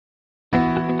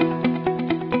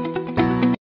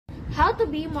to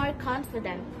be more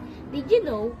confident. Did you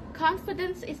know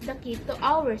confidence is the key to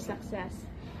our success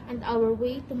and our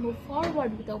way to move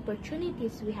forward with the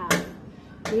opportunities we have?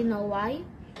 Do you know why?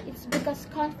 It's because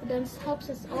confidence helps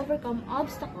us overcome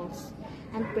obstacles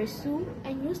and pursue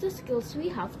and use the skills we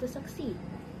have to succeed.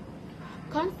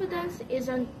 Confidence is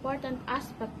an important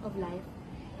aspect of life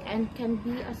and can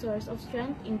be a source of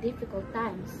strength in difficult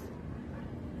times.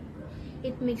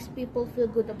 It makes people feel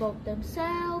good about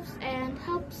themselves and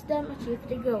helps them achieve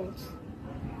their goals.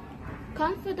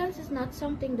 Confidence is not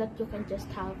something that you can just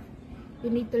have.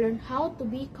 You need to learn how to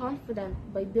be confident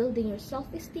by building your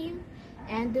self-esteem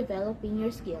and developing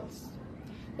your skills.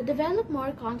 To develop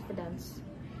more confidence,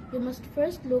 you must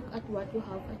first look at what you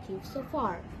have achieved so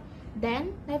far.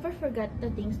 Then, never forget the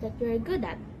things that you are good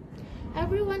at.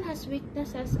 Everyone has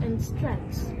weaknesses and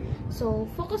strengths, so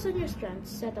focus on your strengths,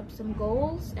 set up some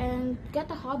goals, and get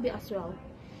a hobby as well.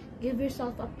 Give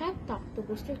yourself a pep talk to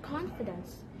boost your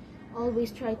confidence.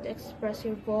 Always try to express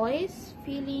your voice,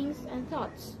 feelings, and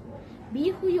thoughts. Be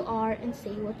who you are and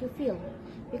say what you feel,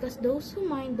 because those who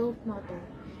mind don't matter,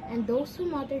 and those who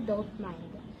matter don't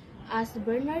mind, as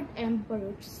Bernard M.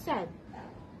 Baruch said.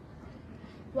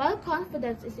 While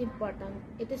confidence is important,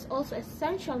 it is also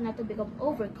essential not to become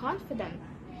overconfident.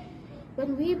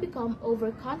 When we become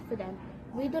overconfident,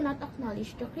 we do not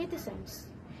acknowledge the criticisms.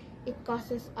 It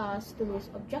causes us to lose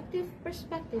objective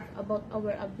perspective about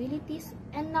our abilities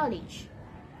and knowledge.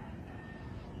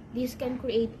 This can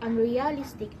create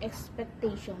unrealistic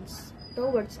expectations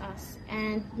towards us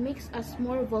and makes us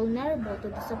more vulnerable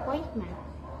to disappointment.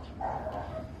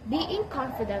 Being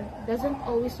confident doesn't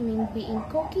always mean being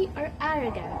cocky or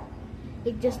arrogant.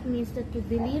 It just means that you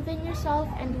believe in yourself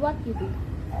and what you do.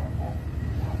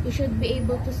 You should be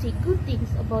able to see good things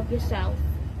about yourself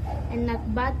and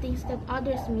not bad things that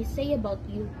others may say about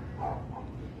you.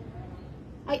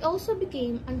 I also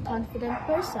became a confident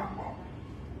person.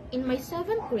 In my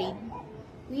 7th grade,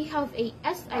 we have a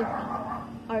SIP,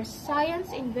 or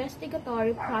Science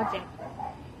Investigatory Project.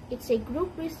 It's a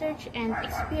group research and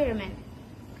experiment.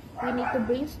 We need to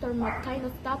brainstorm what kind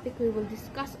of topic we will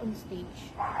discuss on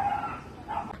stage.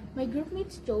 My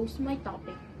groupmates chose my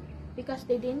topic because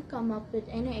they didn't come up with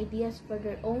any ideas for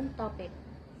their own topic.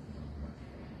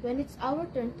 When it's our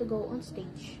turn to go on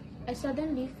stage, I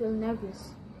suddenly feel nervous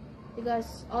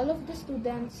because all of the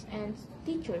students and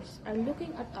teachers are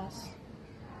looking at us.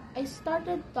 I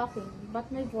started talking,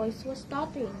 but my voice was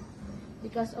stuttering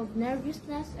because of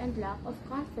nervousness and lack of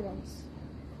confidence.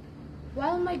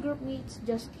 While my groupmates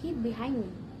just hid behind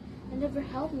me and never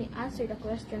helped me answer the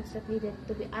questions that needed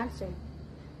to be answered,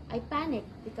 I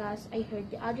panicked because I heard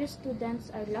the other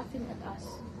students are laughing at us.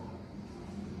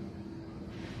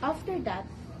 After that,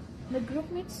 my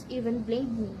groupmates even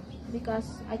blamed me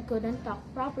because I couldn't talk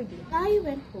properly. When I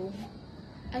went home,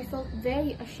 I felt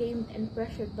very ashamed and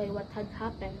pressured by what had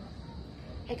happened.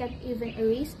 I can't even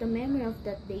erase the memory of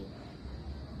that day.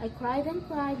 I cried and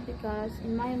cried because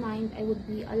in my mind I would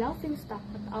be a laughingstock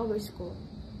at our school.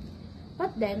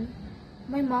 But then,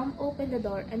 my mom opened the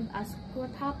door and asked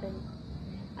what happened.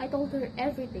 I told her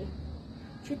everything.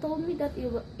 She told me that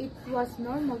it was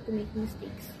normal to make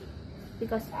mistakes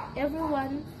because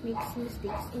everyone makes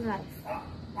mistakes in life.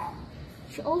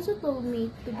 She also told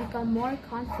me to become more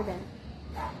confident,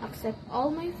 accept all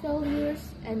my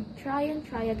failures, and try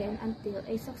again until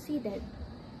I succeeded.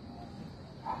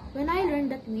 When I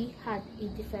learned that we had a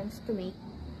defense to make,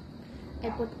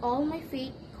 I put all my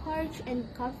faith, courage, and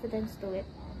confidence to it.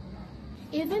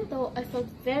 Even though I felt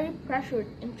very pressured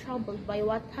and troubled by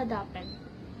what had happened,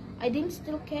 I didn't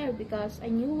still care because I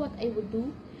knew what I would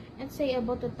do and say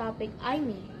about the topic I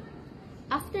made.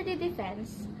 After the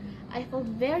defense, I felt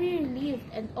very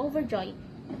relieved and overjoyed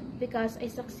because I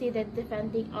succeeded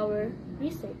defending our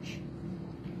research.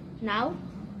 Now,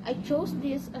 I chose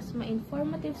this as my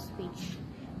informative speech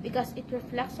because it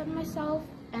reflects on myself,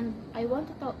 and I want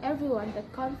to tell everyone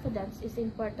that confidence is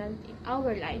important in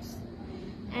our lives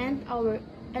and our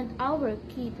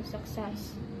key to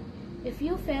success. If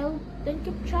you fail, then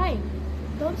keep trying.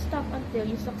 Don't stop until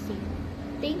you succeed.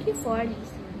 Thank you for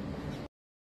listening.